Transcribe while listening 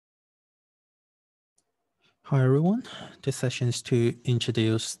Hi everyone, this session is to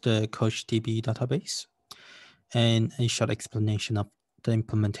introduce the couchDB database and a short explanation of the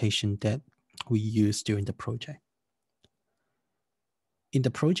implementation that we use during the project. In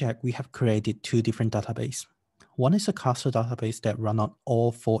the project, we have created two different databases. One is a cluster database that runs on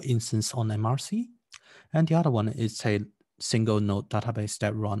all 4 instances on MRC, and the other one is a single node database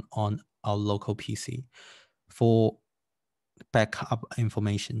that runs on our local PC for backup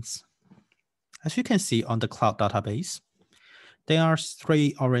informations. As you can see on the cloud database, there are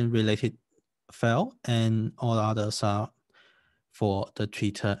 3 orient-related files, and all others are for the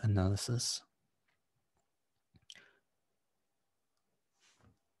Twitter analysis.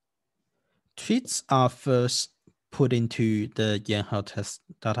 Tweets are first put into the YAML test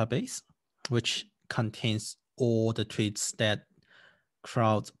database, which contains all the tweets that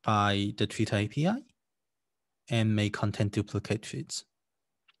crawled by the Twitter API and may contain duplicate tweets.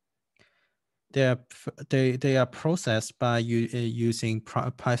 They are processed by using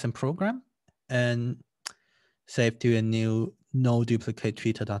Python program and saved to a new no duplicate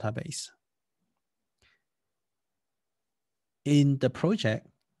Twitter database. In the project,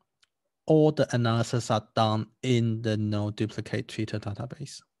 all the analysis are done in the no duplicate Twitter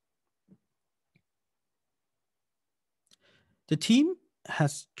database. The team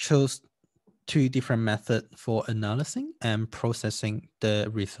has chosen 2 different methods for analyzing and processing the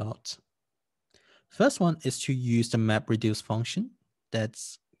results. First one is to use the MapReduce function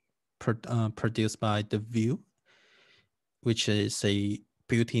that's produced by the view, which is a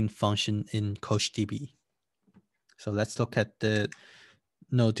built-in function in couchDB. So let's look at the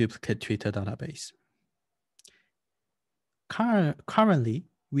no duplicate Twitter database. Currently,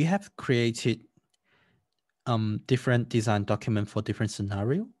 we have created different design document for different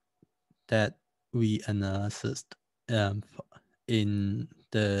scenario that we analyzed in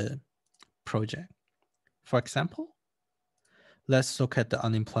the project. For example, let's look at the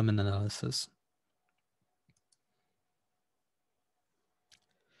unemployment analysis.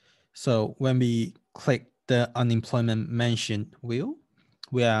 So when we click the unemployment mentioned view,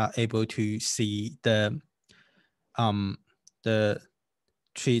 we are able to see the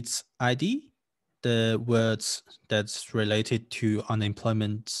tweets ID, the words that's related to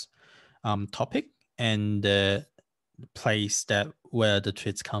unemployment topic, and the place that where the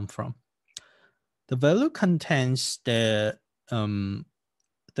tweets come from. The value contains the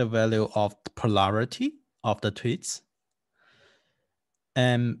value of polarity of the tweets,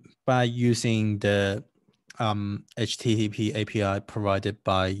 and by using the HTTP API provided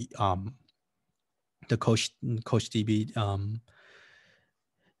by the couchDB,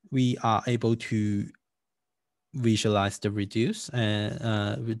 we are able to visualize the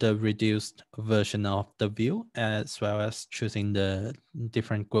the reduced version of the view, as well as choosing the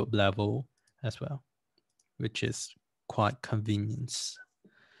different group level as well, which is quite convenient.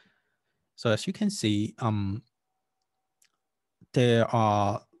 So as you can see, there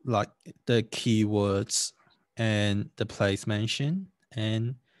are like the keywords and the place mentioned,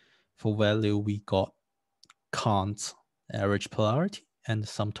 and for value we got count, average polarity, and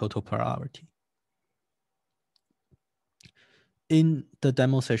sum total polarity. In the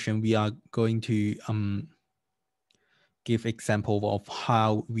demo session, we are going to give example of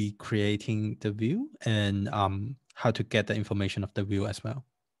how we creating the view and how to get the information of the view as well.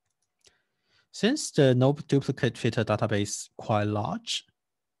 Since the no duplicate Twitter database quite large,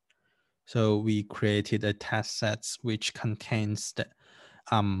 so we created a test set which contains the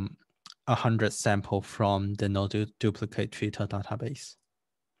 100 sample from the no duplicate Twitter database.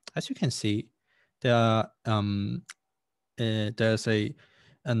 As you can see, there there's a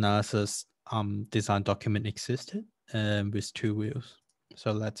analysis design document existed with 2 views.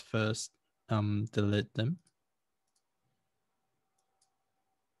 So let's first delete them.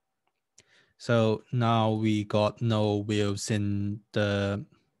 So now we got no views in the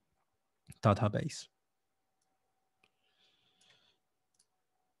database.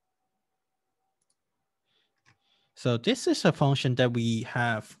 So this is a function that we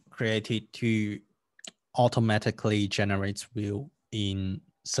have created to automatically generate view in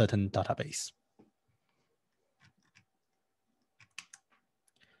certain database.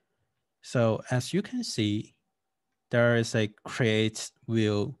 So as you can see, there is a create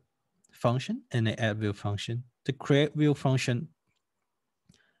view function and an add view function. The create view function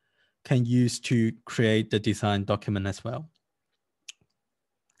can use to create the design document as well.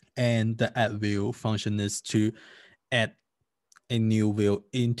 And the add view function is to add a new view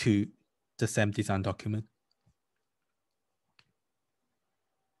into the same design document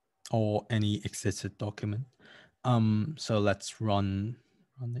or any existing document. So let's run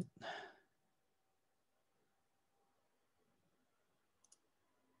it.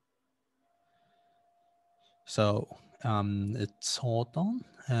 So it's all done.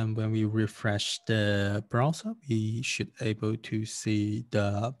 And when we refresh the browser, we should able to see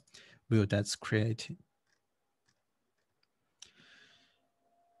the view that's created.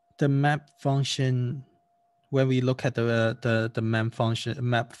 The map function, when we look at the map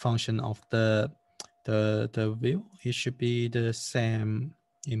function of the view, it should be the same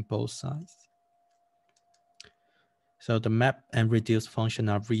in both sides. So the map and reduce function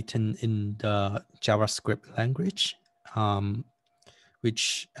are written in the JavaScript language,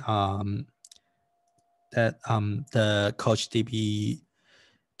 which the couchDB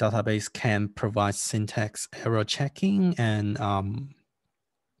database can provide syntax error checking and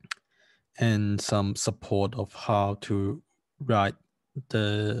some support of how to write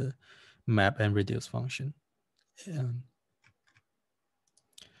the map and reduce function.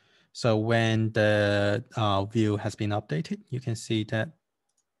 So when the view has been updated, you can see that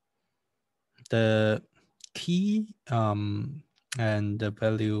the key and the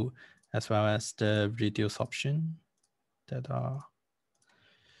value, as well as the reduce option that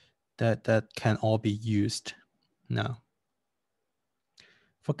can all be used now.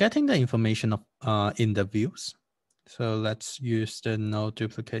 For getting the information of in the views, so let's use the no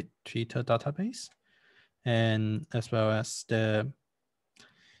duplicate Twitter database, and as well as the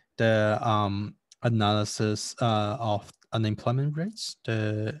analysis of unemployment rates,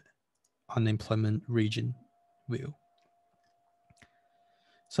 the unemployment region view.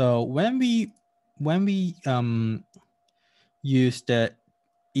 So when we use the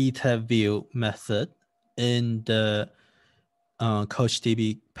iter view method in the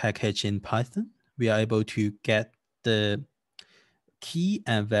couchDB package in Python, we are able to get the key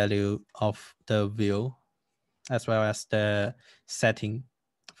and value of the view, as well as the setting.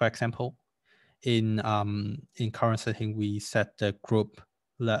 For example, in current setting, we set the group,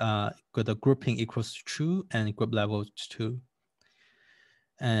 the grouping equals to true and group level to 2.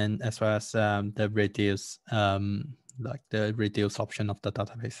 And as well as the reduce, like the reduce option of the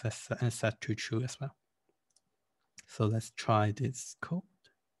database is set to true as well. So let's try this code.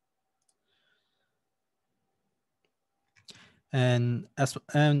 And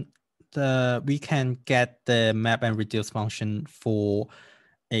we can get the map and reduce function for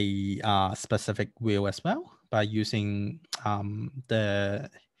a specific view as well by using the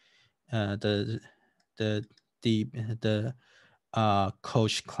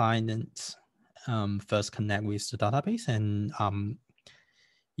coach client first connect with the database and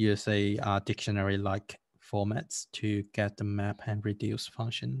use a dictionary like formats to get the map and reduce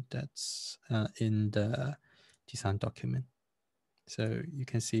function that's in the design document. So you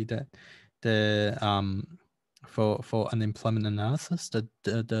can see that the for unemployment analysis, the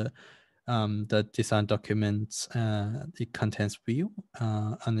design documents it contains view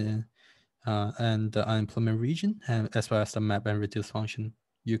and the unemployment region, as well as the map and reduce function.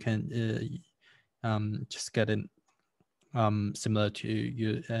 You can just get it similar to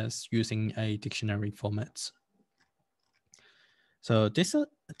you as using a dictionary formats. So this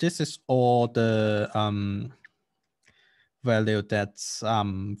is all the value that's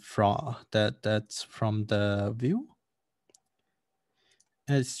from the view.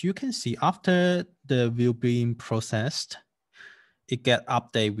 As you can see, after the view being processed, it get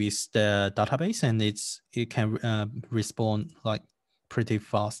update with the database, and it can respond like pretty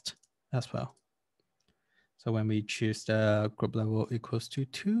fast as well. So when we choose the group level equals to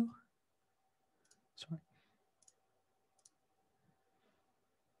 2, sorry,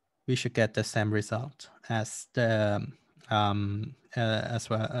 we should get the same result as the as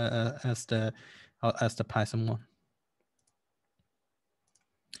well as the Python one.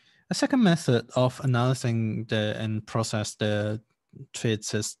 A second method of analyzing and process the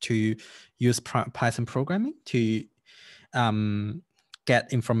tweets is to use Python programming to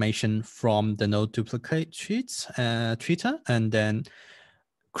get information from the no duplicate tweets, Twitter, and then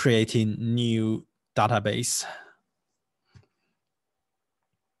creating new database.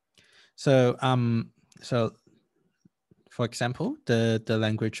 So so for example, the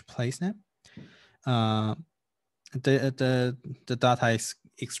language place name, the data is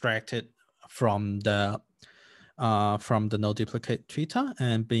extracted from the no duplicate Twitter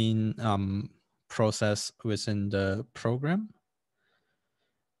and being processed within the program,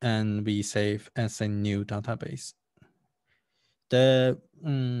 and we save as a new database. The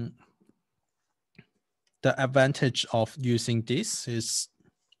advantage of using this is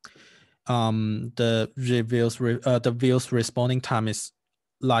the views responding time is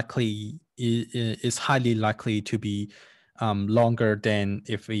highly likely to be longer than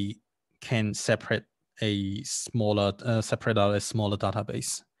if we can separate out a smaller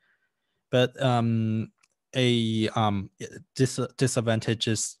database. But a disadvantage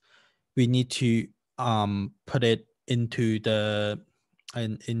is we need to put it into the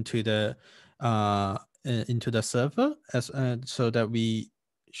server as so that we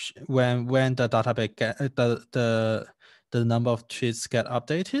when the database get the number of tweets get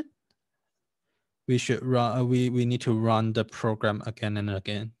updated, we should run we need to run the program again and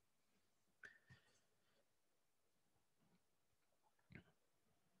again.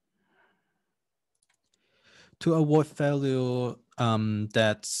 To avoid failure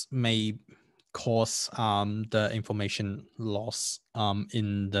that may cause the information loss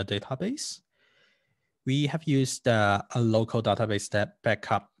in the database, we have used a local database that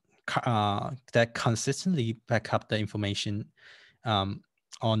that consistently back up the information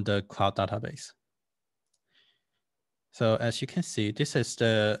on the cloud database. So as you can see, this is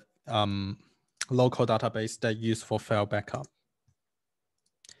the local database that used for file backup.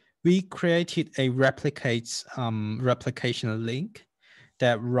 We created a replication link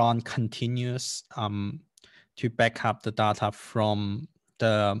that run continuous to back up the data from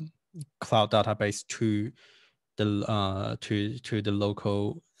the cloud database to the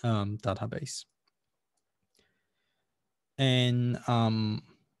local database. And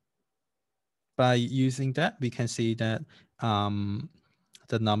by using that, we can see that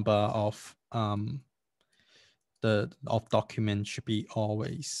the number of documents should be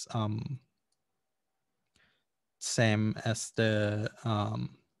always same as the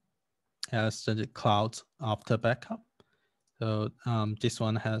cloud after backup. So this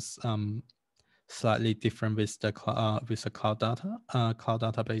one has slightly different with the cloud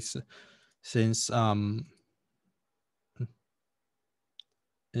database, since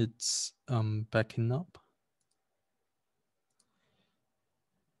it's backing up.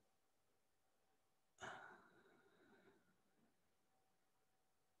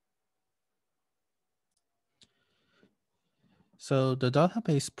 So the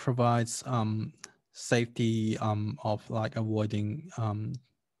database provides safety of like avoiding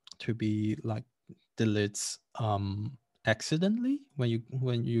to be like deletes accidentally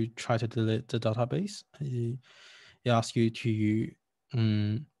when you try to delete the database. It asks you to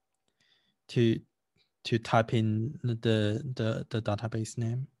type in the database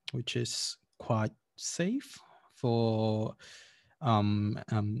name, which is quite safe for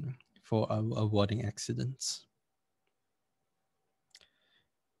avoiding accidents.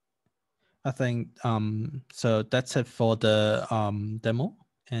 I think so that's it for the demo,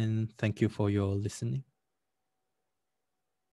 and thank you for your listening.